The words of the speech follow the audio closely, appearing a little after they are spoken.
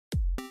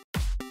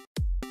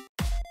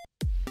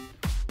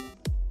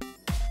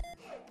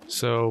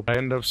So I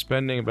ended up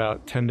spending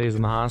about 10 days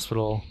in the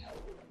hospital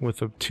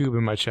with a tube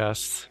in my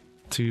chest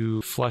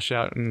to flush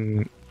out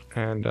and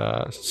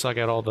suck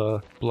out all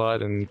the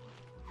blood and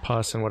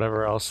pus and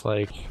whatever else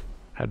like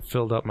had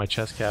filled up my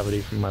chest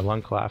cavity from my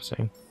lung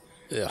collapsing.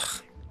 Ugh.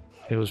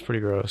 It was pretty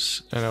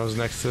gross. And I was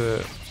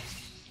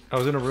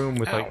in a room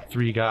with like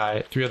three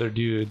other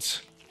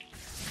dudes,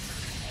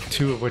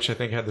 two of which I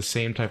think had the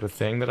same type of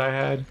thing that I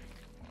had,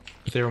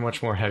 but they were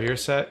much more heavier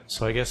set.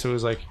 So I guess it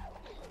was like,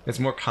 it's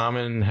more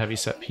common in heavy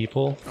set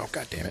people. Oh,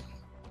 god damn it.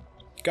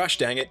 Gosh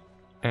dang it.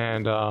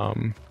 And I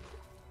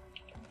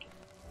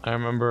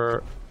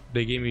remember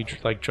they gave me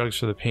like drugs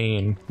for the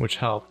pain, which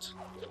helped.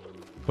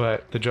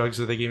 But the drugs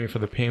that they gave me for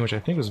the pain, which I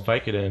think was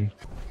Vicodin,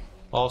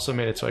 also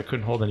made it so I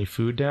couldn't hold any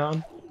food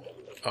down.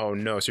 Oh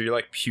no, so you're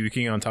like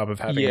puking on top of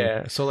having...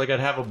 Yeah, so like I'd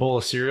have a bowl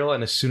of cereal,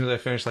 and as soon as I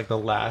finished like the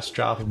last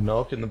drop of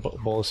milk in the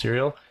bowl of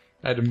cereal,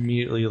 I'd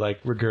immediately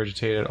like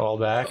regurgitate it all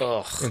back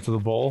into the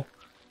bowl.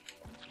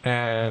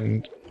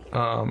 And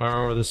I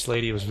remember this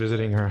lady was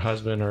visiting her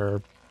husband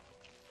or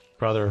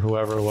brother or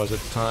whoever it was at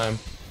the time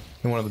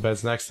in one of the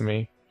beds next to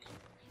me.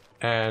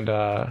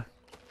 And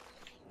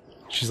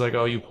she's like,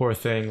 "Oh, you poor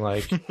thing,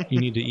 like, you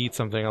need to eat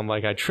something." I'm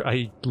like,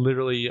 I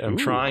literally am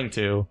trying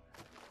to,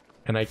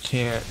 and I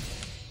can't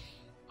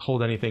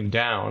hold anything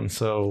down,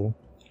 so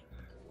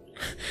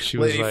she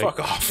was Lady, like, fuck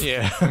off.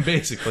 Yeah,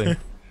 basically.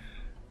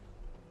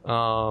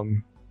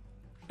 And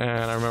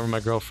I remember my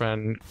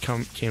girlfriend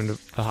came to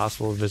the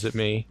hospital to visit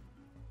me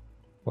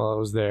while I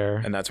was there.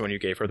 And that's when you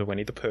gave her the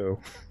Winnie the Pooh.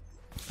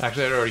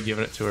 Actually, I'd already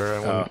given it to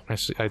her.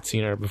 I'd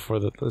seen her before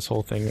this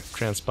whole thing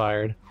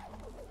transpired.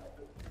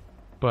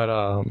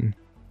 But,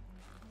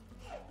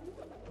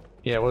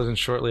 yeah, it wasn't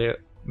shortly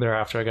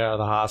thereafter I got out of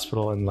the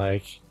hospital, and,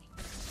 like,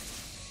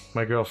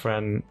 my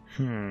girlfriend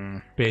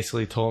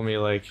basically told me,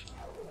 like,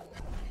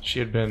 she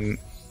had been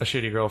a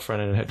shitty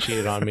girlfriend and had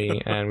cheated on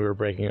me, and we were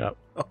breaking up.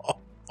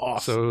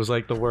 Awesome. So it was,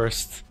 like, the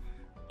worst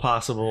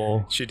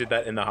possible... She did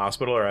that in the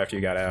hospital or after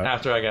you got out?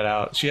 After I got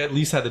out. She at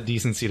least had the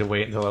decency to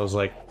wait until I was,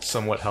 like,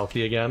 somewhat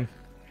healthy again.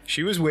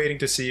 She was waiting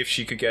to see if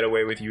she could get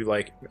away with you,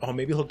 like, oh,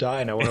 maybe he'll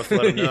die and I want to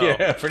let him know.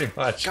 Yeah, pretty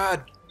much.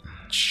 God,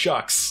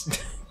 shucks.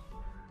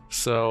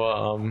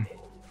 So,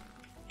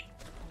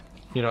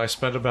 you know, I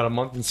spent about a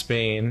month in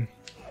Spain,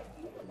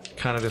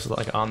 kind of just,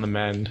 like, on the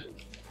mend.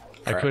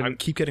 I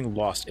keep getting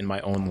lost in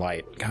my own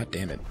light. God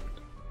damn it.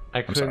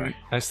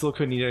 I still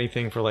couldn't eat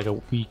anything for, like, a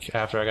week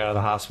after I got out of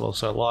the hospital,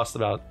 so I lost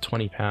about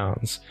 20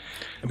 pounds.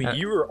 I mean,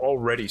 you were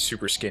already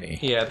super skinny.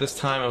 Yeah, at this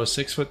time I was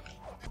 6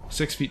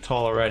 feet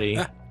tall already.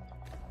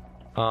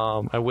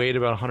 I weighed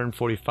about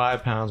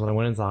 145 pounds when I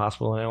went into the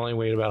hospital, and I only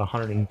weighed about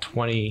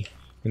 120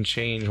 and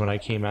change when I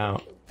came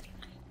out.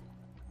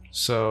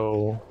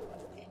 So,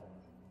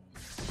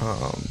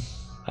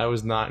 I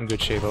was not in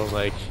good shape. I was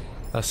like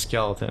a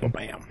skeleton. Oh,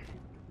 bam.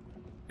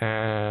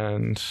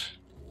 And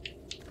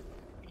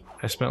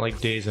I spent like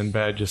days in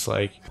bed just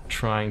like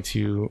trying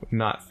to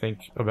not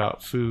think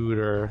about food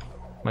or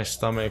my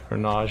stomach or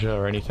nausea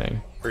or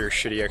anything. Or your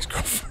shitty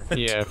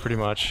ex-girlfriend. Yeah, pretty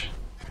much.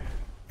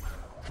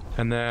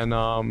 And then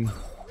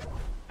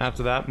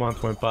after that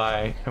month went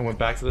by, I went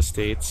back to the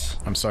States.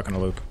 I'm stuck in a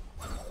loop.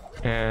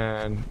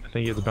 And I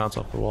think you have to bounce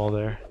off the wall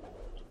there.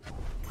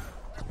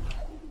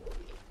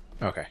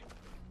 Okay.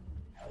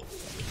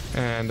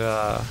 And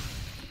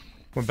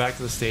went back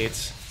to the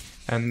States,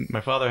 and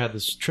my father had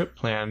this trip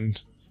planned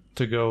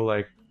to go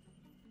like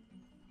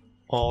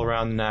all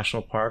around the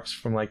national parks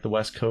from like the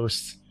West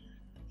Coast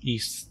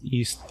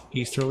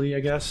easterly, I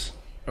guess.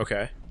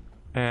 Okay.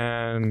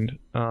 And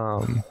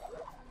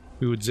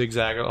we would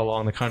zigzag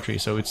along the country.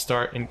 So we'd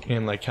start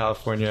in like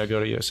California, go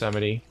to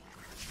Yosemite.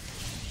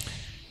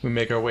 We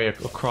make our way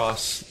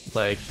across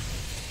like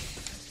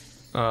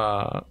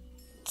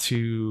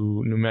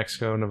to New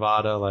Mexico,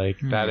 Nevada, like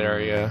that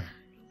area.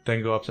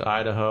 Then go up to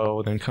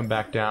Idaho, then come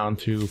back down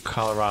to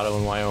Colorado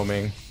and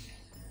Wyoming.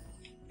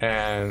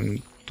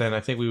 And then I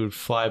think we would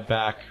fly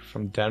back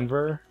from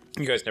Denver.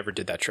 You guys never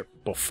did that trip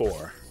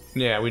before.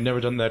 Yeah, we'd never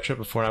done that trip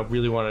before, and I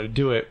really wanted to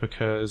do it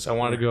because I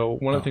wanted to go...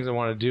 One of the things I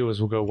wanted to do was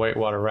we'll go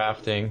whitewater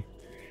rafting.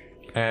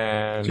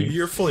 And... So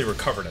you're fully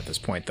recovered at this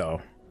point,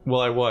 though.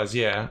 Well, I was,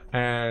 yeah.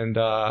 And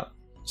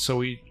so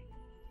we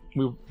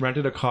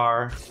rented a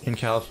car in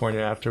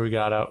California after we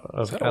got out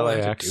of Is that all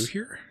LAX. I have to do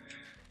here?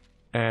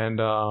 And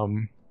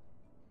am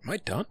I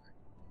done?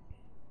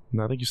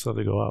 no, I think you still have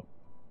to go up.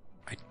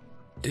 I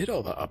did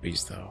all the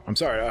uppies, though. I'm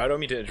sorry, I don't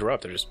mean to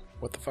interrupt. They're just,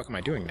 what the fuck am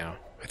I doing now?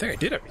 I think I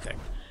did everything.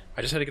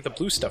 I just had to get the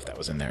blue stuff that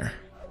was in there.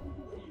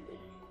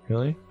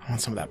 Really? I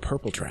want some of that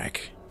purple drag.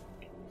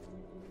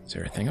 Is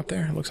there a thing up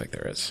there? It looks like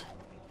there is.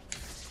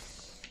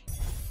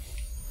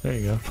 There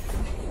you go.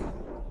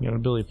 You got an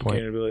ability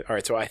point.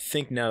 Alright, so I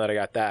think now that I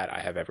got that, I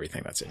have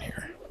everything that's in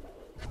here.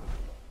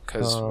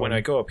 Because when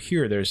I go up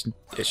here, it's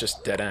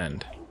just dead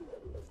end.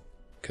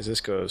 Because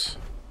this goes...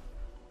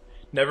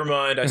 Never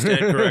mind, I stand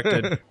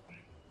corrected.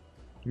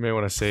 You may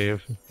want to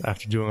save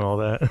after doing all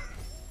that.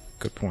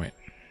 Good point.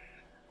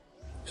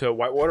 So,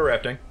 whitewater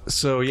rafting.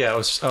 So yeah, I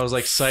was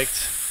like psyched.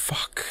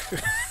 Fuck.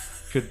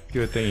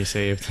 Good thing you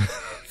saved.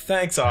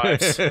 Thanks,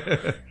 Ives.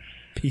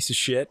 Piece of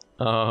shit.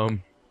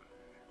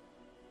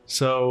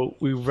 So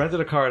we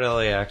rented a car at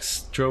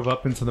LAX, drove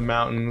up into the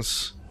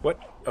mountains. What?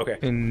 Okay.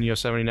 In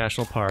Yosemite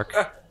National Park.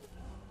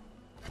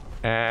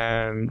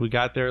 And we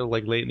got there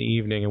like late in the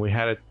evening, and we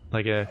had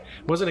it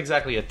wasn't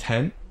exactly a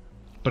tent,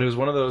 but it was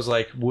one of those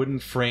like wooden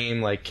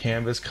frame, like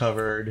canvas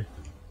covered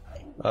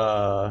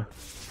type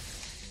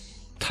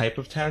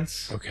of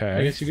tents. Okay.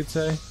 I guess you could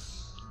say.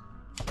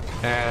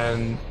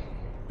 And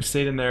we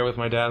stayed in there with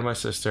my dad and my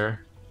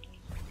sister.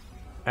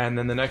 And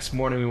then the next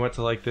morning we went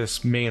to like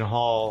this main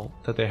hall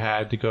that they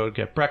had to go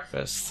get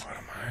breakfast. What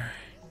am I?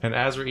 And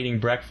as we're eating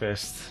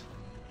breakfast,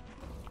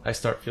 I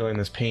start feeling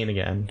this pain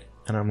again.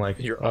 And I'm like,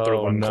 your other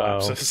lung no.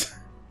 collapses.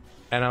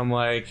 And I'm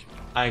like,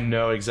 I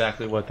know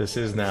exactly what this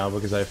is now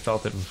because I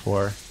felt it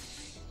before.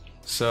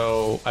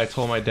 So I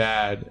told my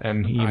dad,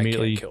 and he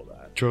immediately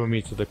drove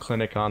me to the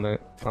clinic on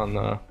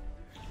the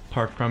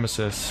park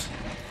premises.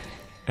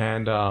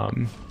 And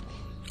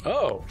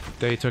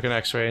they took an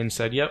X-ray and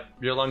said, "Yep,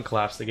 your lung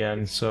collapsed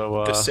again."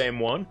 So the same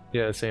one?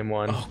 Yeah, the same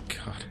one. Oh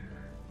god.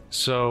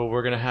 So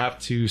we're gonna have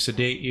to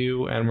sedate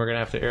you, and we're gonna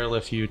have to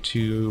airlift you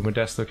to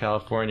Modesto,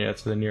 California,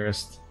 to the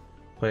nearest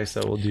place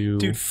that will do.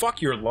 Dude,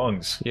 fuck your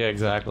lungs. Yeah,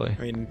 exactly.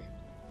 I mean,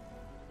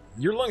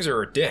 your lungs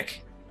are a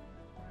dick.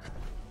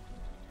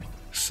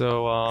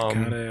 So I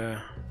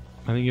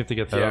think you have to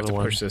get that other one. Yeah, I have to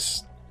push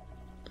this.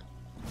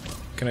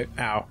 Can I?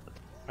 Ow!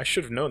 I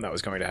should have known that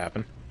was going to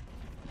happen.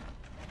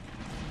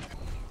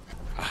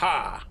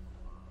 Aha!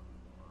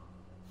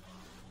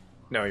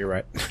 No, you're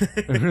right.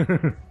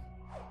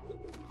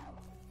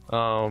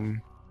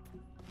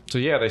 So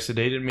yeah, they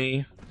sedated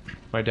me.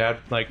 My dad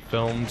like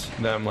filmed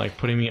them like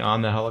putting me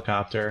on the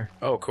helicopter.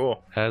 Oh,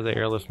 cool. As they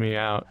airlift me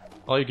out.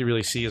 All you can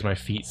really see is my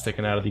feet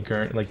sticking out of the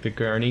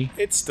gurney.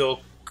 It's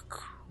still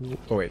cool.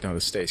 Oh wait, no,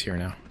 this stays here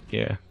now.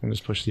 Yeah, and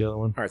just push the other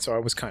one. All right, so I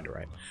was kind of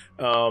right.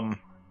 I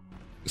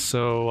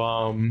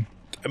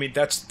mean,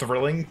 that's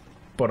thrilling,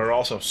 but it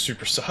also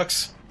super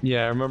sucks.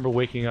 Yeah, I remember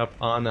waking up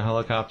on the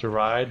helicopter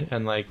ride,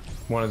 and like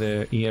one of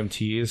the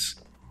EMTs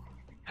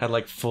had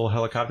like full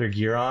helicopter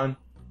gear on.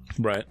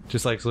 Right.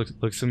 Just like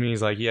looks at me,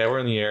 he's like, "Yeah, we're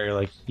in the area.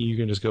 Like, you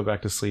can just go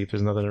back to sleep.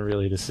 There's nothing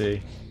really to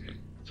see."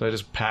 So I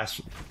just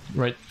passed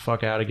right the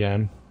fuck out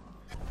again.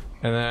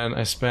 And then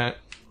I spent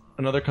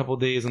another couple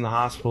days in the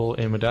hospital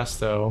in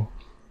Modesto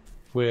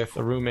with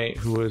a roommate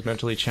who was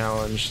mentally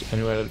challenged and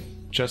who had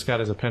just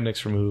got his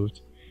appendix removed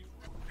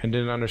and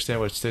didn't understand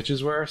what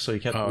stitches were, so he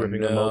kept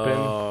ripping them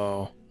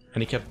open.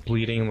 And he kept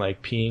bleeding,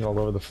 like peeing all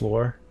over the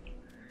floor.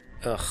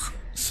 Ugh.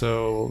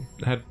 So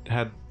had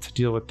to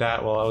deal with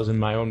that while I was in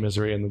my own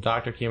misery, and the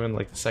doctor came in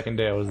like the second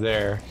day I was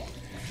there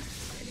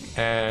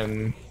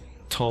and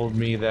told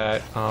me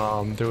that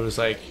there was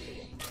like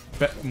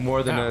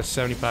more than a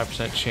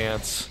 75%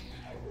 chance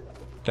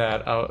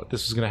that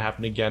this was going to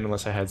happen again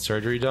unless I had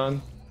surgery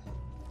done.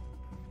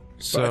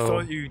 So but I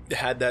thought you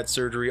had that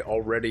surgery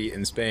already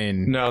in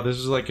Spain. No, this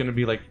is like going to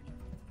be like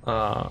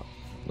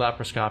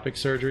laparoscopic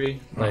surgery,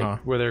 like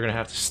where they're going to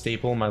have to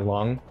staple my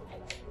lung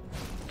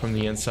from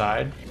the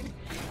inside.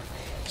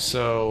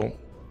 So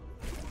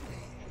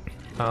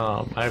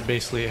I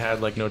basically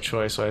had like no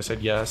choice, so I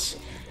said yes.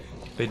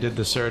 They did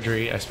the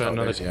surgery. I spent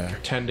another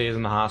 10 days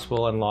in the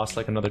hospital and lost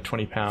like another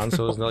 20 pounds,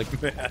 so it was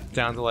like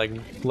down to like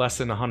less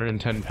than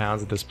 110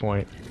 pounds at this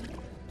point.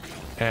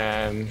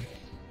 And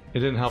it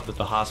didn't help that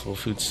the hospital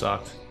food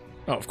sucked.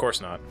 Oh, of course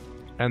not.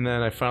 And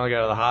then I finally got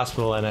out of the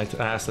hospital, and I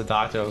asked the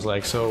doctor, I was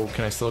like, "So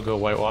can I still go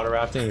whitewater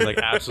rafting?" He's like,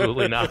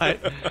 "Absolutely not."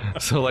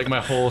 So like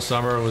my whole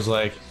summer was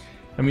like,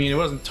 I mean, it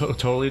wasn't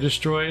totally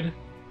destroyed,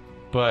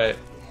 but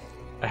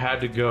I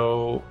had to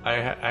go.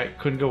 I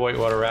couldn't go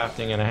whitewater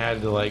rafting, and I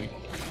had to like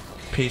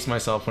pace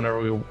myself whenever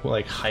we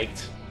like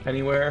hiked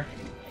anywhere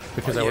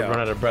because I would run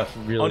out of breath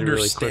really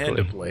quickly.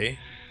 Understandably.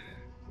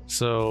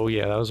 So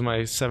yeah, that was my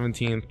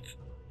 17th.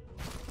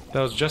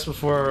 That was just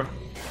before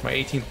my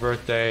 18th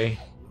birthday.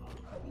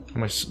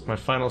 My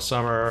final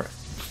summer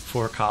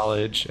for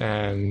college,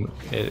 and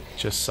it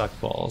just sucked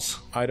balls.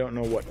 I don't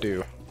know what to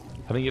do.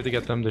 I think you have to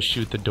get them to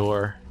shoot the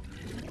door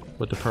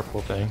with the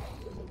purple thing.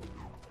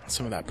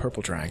 Some of that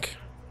purple drank.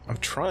 I'm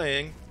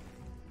trying,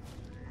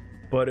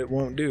 but it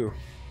won't do.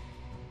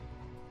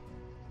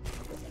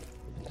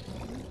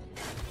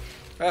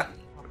 Ah!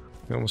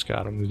 We almost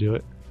got him to do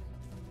it.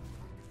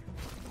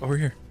 Over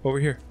here, over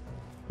here,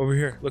 over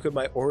here. Look at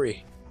my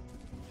Ori.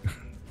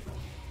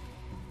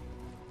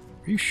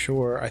 Are you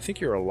sure? I think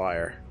you're a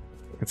liar.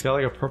 It's got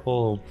like a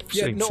purple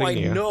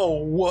insignia. I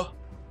know,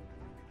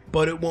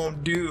 but it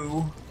won't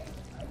do.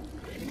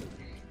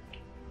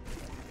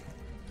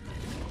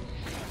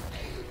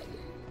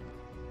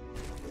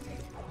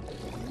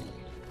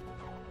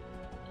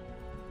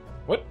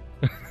 What?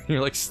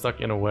 You're like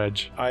stuck in a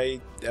wedge.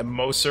 I am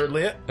most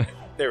certainly it.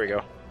 There we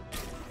go.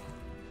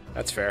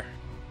 That's fair.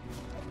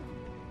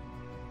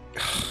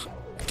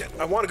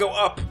 I want to go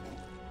up.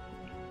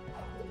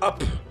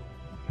 Up.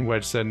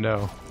 Wedge said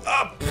no.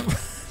 Up!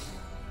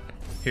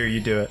 Here, you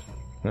do it.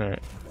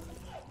 Alright.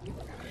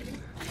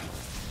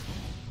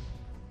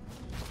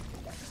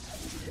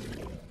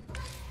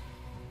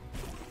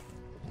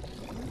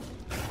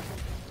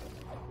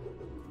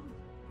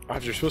 Oh,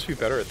 you're supposed to be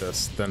better at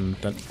this than...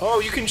 Oh,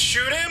 you can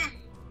shoot him?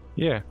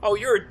 Yeah. Oh,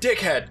 you're a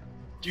dickhead.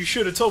 You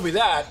should have told me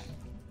that.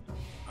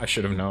 I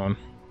should have known.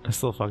 I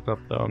still fucked up,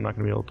 though. I'm not going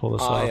to be able to pull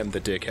this off. I am the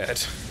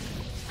dickhead.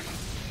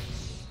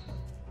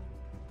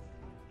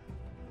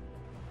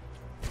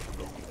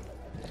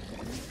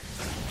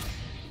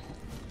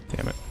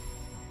 Damn it.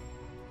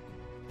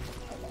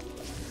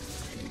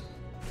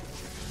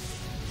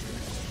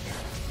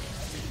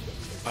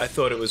 I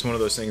thought it was one of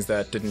those things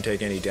that didn't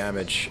take any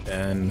damage,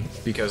 and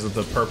because of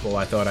the purple,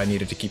 I thought I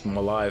needed to keep him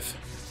alive.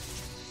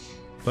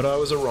 But I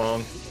was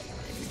wrong.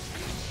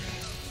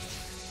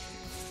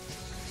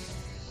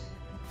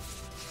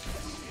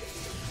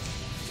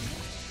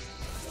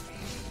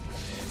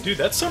 Dude,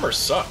 that summer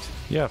sucked.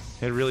 Yeah,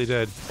 it really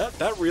did.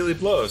 That really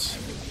blows.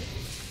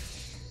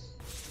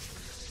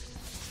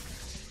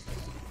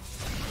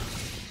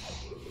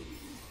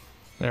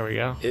 There we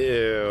go.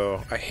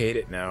 Ew, I hate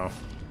it now.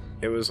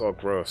 It was all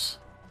gross.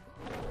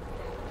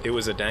 It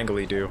was a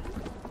dangly-do.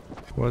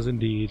 Was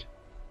indeed.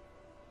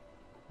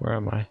 Where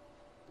am I?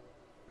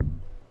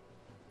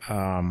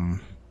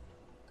 I'm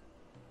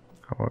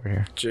over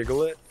here.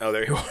 Jiggle it? Oh,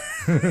 there you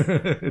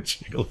are.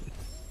 Jiggle it.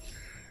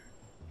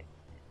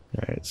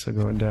 Alright, so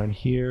going down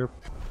here.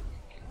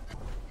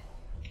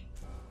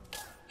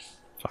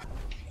 Fuck.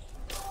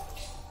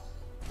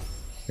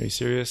 Are you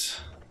serious?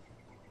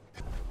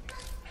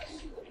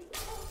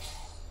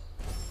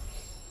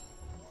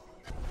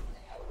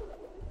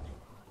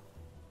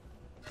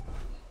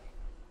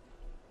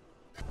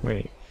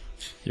 Wait.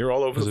 You're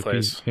all over There's the a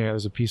place. piece, yeah,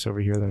 there's a piece over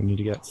here that I need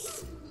to get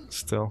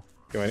still.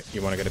 You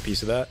want to get a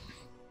piece of that?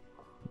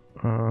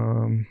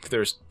 Um,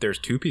 There's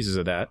two pieces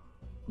of that.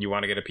 You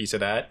want to get a piece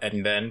of that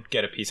and then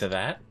get a piece of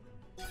that?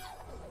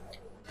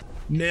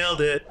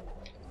 Nailed it.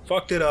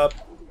 Fucked it up.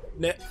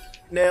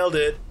 Nailed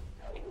it.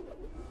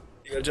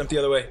 You gotta jump the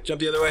other way. Jump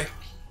the other way.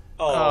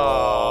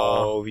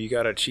 Oh, you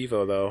got a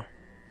Chivo though.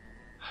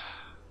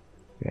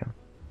 yeah.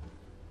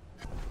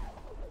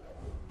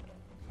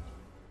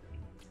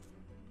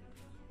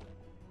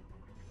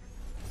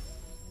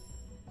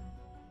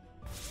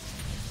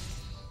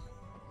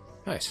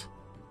 Nice.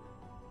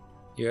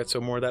 You got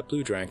some more of that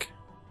blue drank.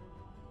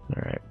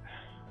 Alright.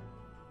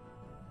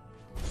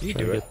 You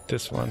do it. Get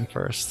this one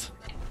first.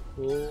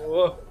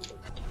 Whoa.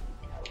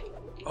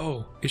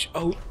 Oh,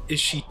 is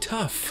she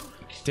tough?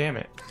 Damn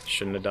it.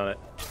 Shouldn't have done it.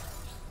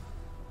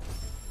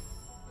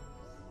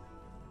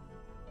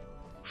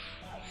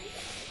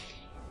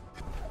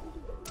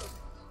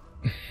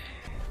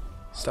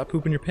 Stop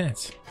pooping your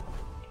pants.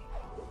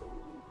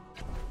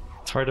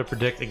 It's hard to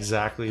predict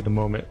exactly the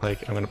moment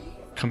like I'm gonna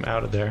come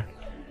out of there.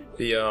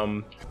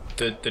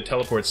 The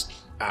teleports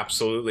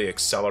absolutely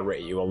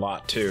accelerate you a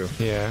lot too.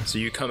 Yeah. So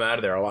you come out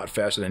of there a lot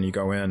faster than you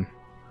go in.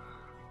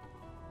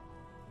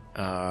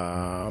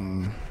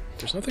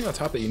 There's nothing on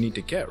top that you need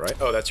to get, right?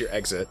 Oh, that's your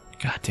exit.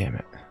 God damn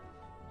it.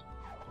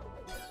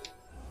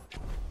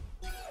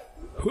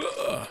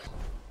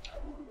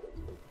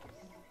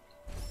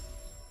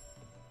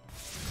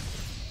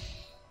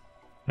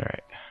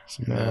 Alright.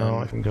 So now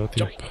I can go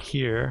through Jump.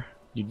 here.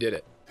 You did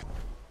it.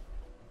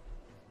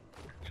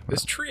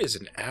 This tree is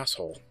an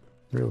asshole.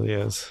 Really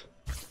is.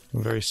 A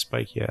very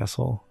spiky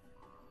asshole.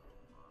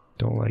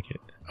 Don't like it.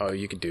 Oh,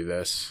 you can do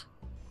this.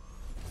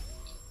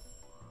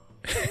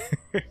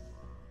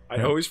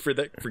 I always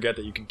forget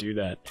that you can do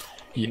that.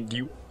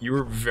 You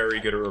were very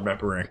good at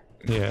remembering.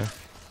 Yeah.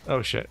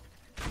 Oh shit.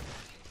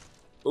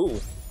 Ooh,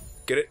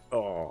 get it?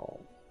 Oh,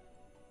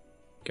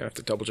 gonna have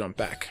to double jump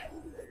back.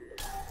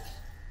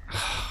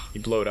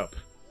 You blow it up.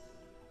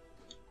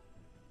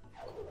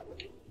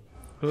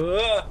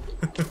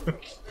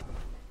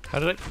 How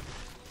did I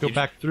go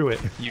back through it?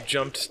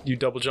 You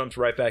double jumped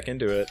right back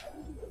into it.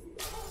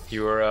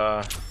 You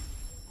were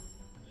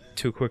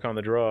too quick on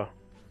the draw.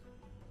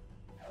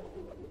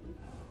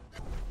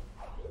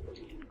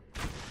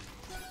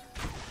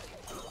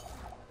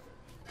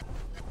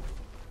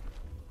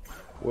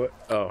 What?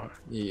 Oh,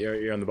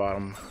 you're on the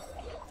bottom.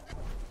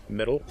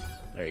 Middle?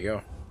 There you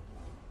go.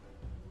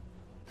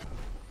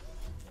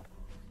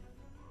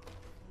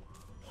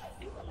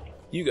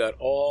 You got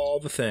all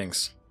the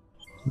things.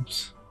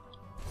 Oops.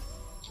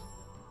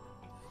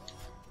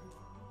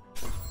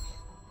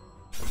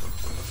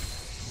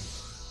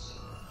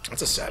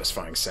 That's a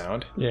satisfying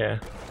sound. Yeah.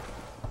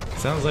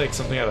 Sounds like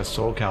something out of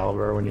Soul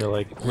Calibur when you're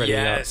like ready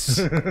Yes.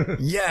 up.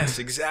 Yes,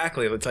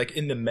 exactly. It's like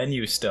in the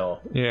menu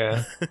still.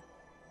 Yeah.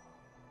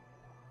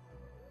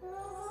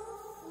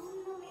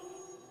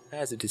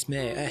 As a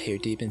dismay, I hear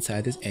deep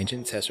inside this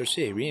ancient ancestral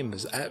tree. Reem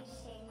was at...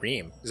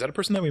 Reem? Is that a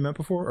person that we met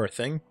before, or a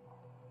thing?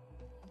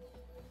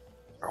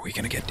 Are we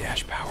gonna get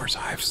dash powers,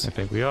 Ives? I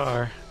think we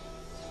are.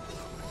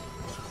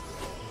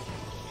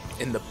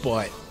 In the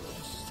butt.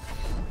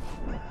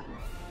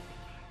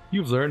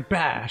 You've learned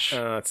Bash.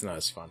 That's not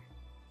as fun.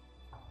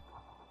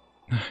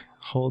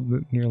 Hold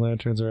the near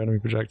lanterns or enemy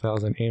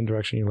projectiles and aim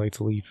direction you like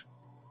to leave.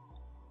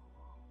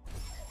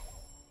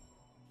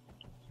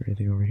 Is there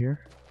anything over here?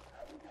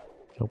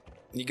 Nope.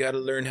 You gotta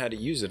learn how to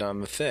use it on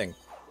the thing.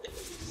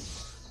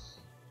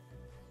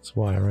 That's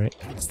why, right?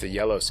 It's the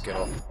yellow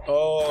Skittle.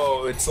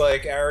 Oh, it's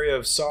like Area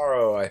of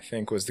Sorrow, I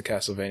think, was the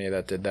Castlevania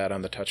that did that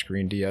on the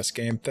touchscreen DS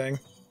game thing.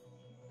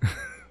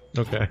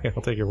 Okay,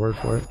 I'll take your word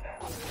for it.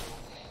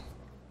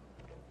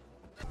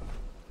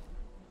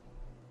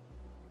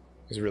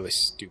 It's a really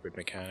stupid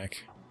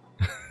mechanic.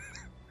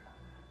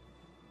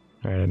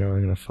 Alright, I know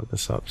I'm gonna fuck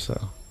this up,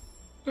 so...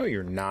 No,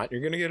 you're not.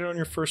 You're gonna get it on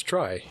your first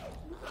try.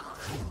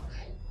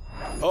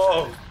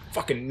 Oh,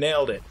 fucking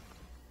nailed it.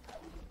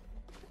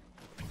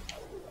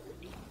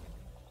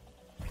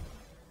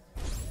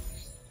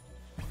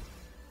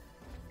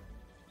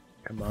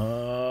 Come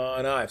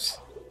on, Ives.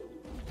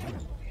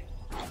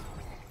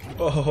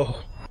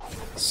 Oh,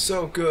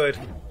 so good.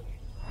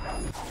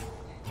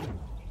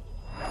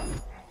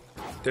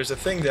 There's a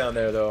thing down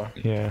there, though.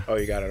 Yeah. Oh,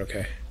 you got it,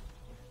 okay.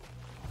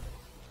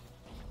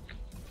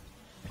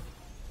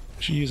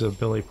 I should use a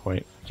Billy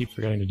point. Keep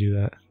forgetting to do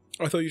that.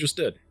 Oh, I thought you just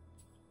did.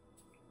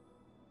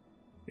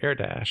 Air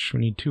dash.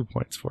 We need 2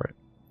 points for it.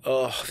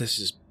 Oh, this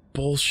is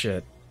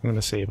bullshit. I'm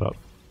gonna save up.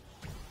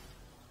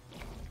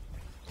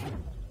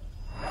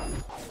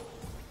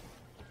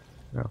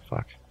 Oh,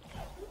 fuck.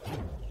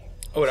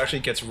 Oh, it actually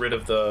gets rid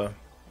of the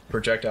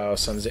projectile,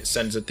 sends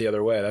it the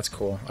other way. That's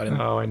cool.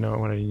 Oh, I know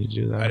when I need to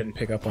do that. I didn't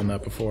pick up on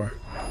that before.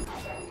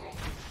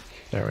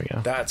 There we go.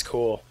 That's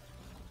cool.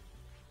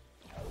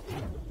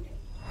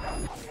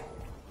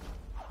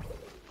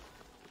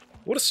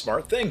 What a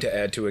smart thing to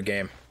add to a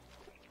game.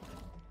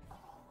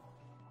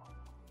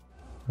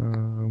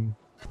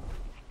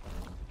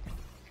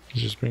 It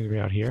just brings me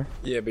out here.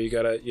 Yeah, but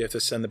you have to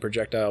send the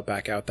projectile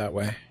back out that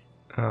way.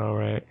 Oh,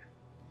 right.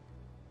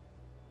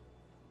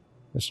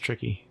 That's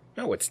tricky.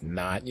 No, it's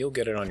not. You'll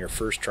get it on your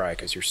first try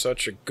because you're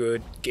such a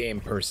good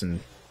game person.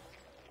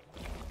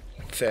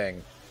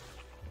 Thing.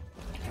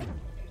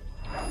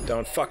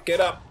 Don't fuck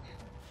it up.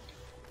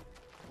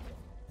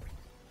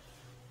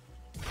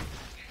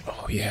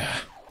 Oh, yeah.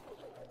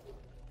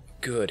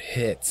 Good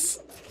hits.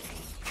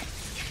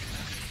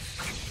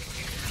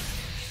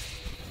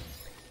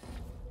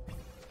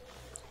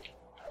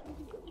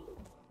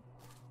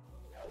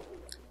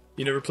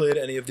 You never played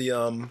any of the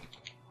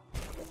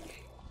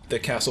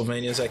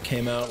Castlevanias that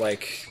came out,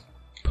 like,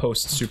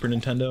 post Super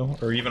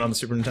Nintendo, or even on the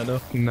Super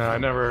Nintendo? No, I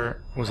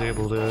never was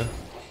able to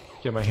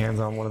get my hands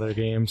on one of their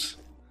games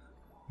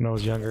when I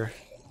was younger.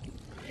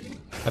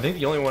 I think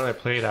the only one I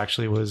played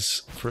actually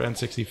was for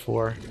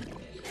N64.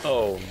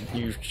 Oh,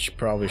 you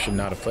probably should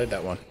not have played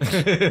that one.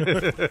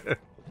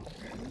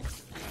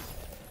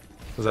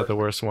 Was that the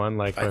worst one,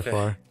 like, by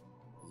far?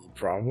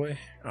 Probably.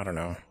 I don't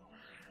know.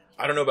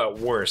 I don't know about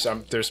worse.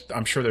 I'm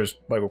sure there's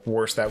like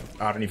worse that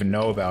I don't even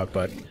know about,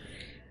 but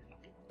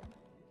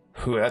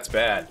whew, that's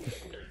bad.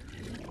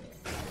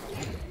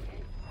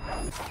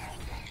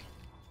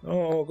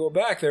 Oh, go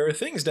back. There are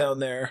things down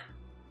there.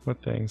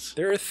 What things?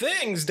 There are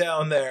things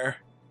down there.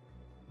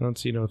 I don't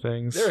see no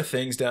things. There are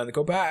things down there.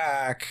 Go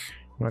back.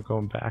 I'm not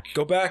going back.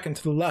 Go back and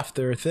to the left.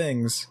 There are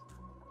things.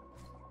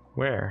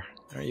 Where?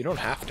 You don't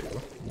have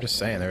to. I'm just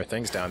saying there are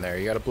things down there.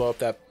 You got to blow up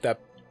that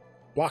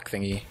block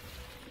thingy.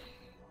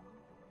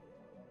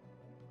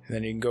 And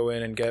then you can go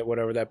in and get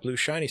whatever that blue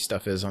shiny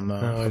stuff is on the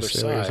other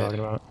side. What you're talking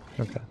about.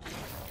 Okay.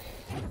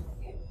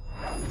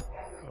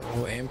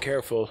 Oh, aim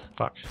careful.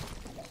 Fuck.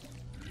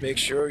 Make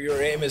sure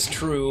your aim is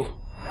true.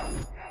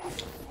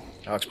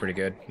 That looks pretty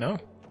good. No?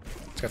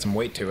 It's got some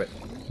weight to it.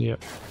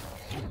 Yep.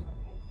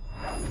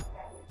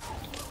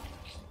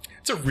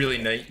 It's a really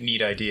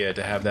neat idea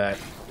to have that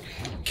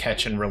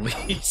catch and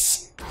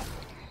release.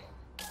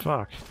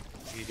 Fuck.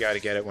 You gotta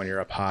get it when you're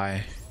up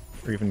high.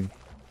 Or even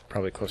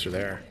probably closer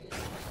there.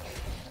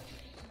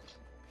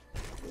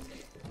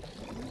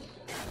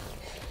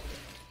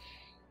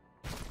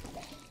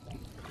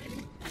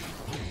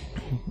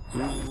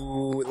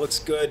 Ooh, it looks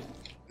good.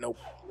 Nope.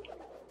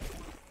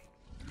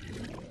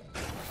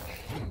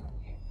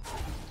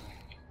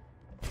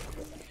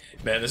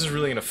 Man, this is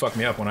really gonna fuck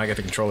me up when I get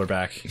the controller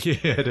back. Yeah,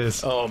 it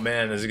is. Oh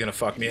man, this is gonna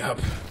fuck me up.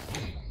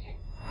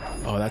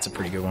 Oh, that's a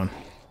pretty good one.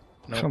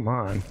 Nope. Come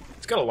on.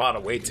 It's got a lot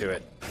of weight to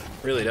it.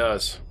 It really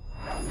does.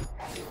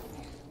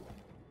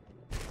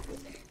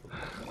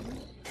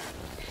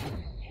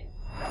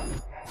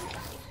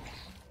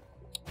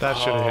 That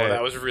should have hit.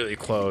 That was really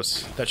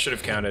close. That should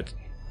have counted.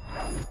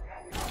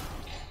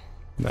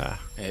 Nah.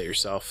 Hit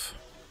yourself.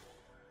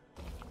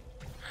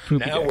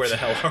 Poopy now dicks. where the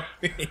hell are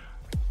we?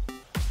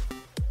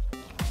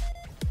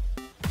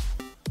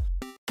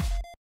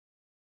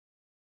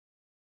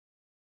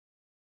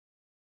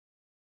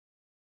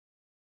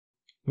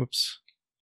 Oops.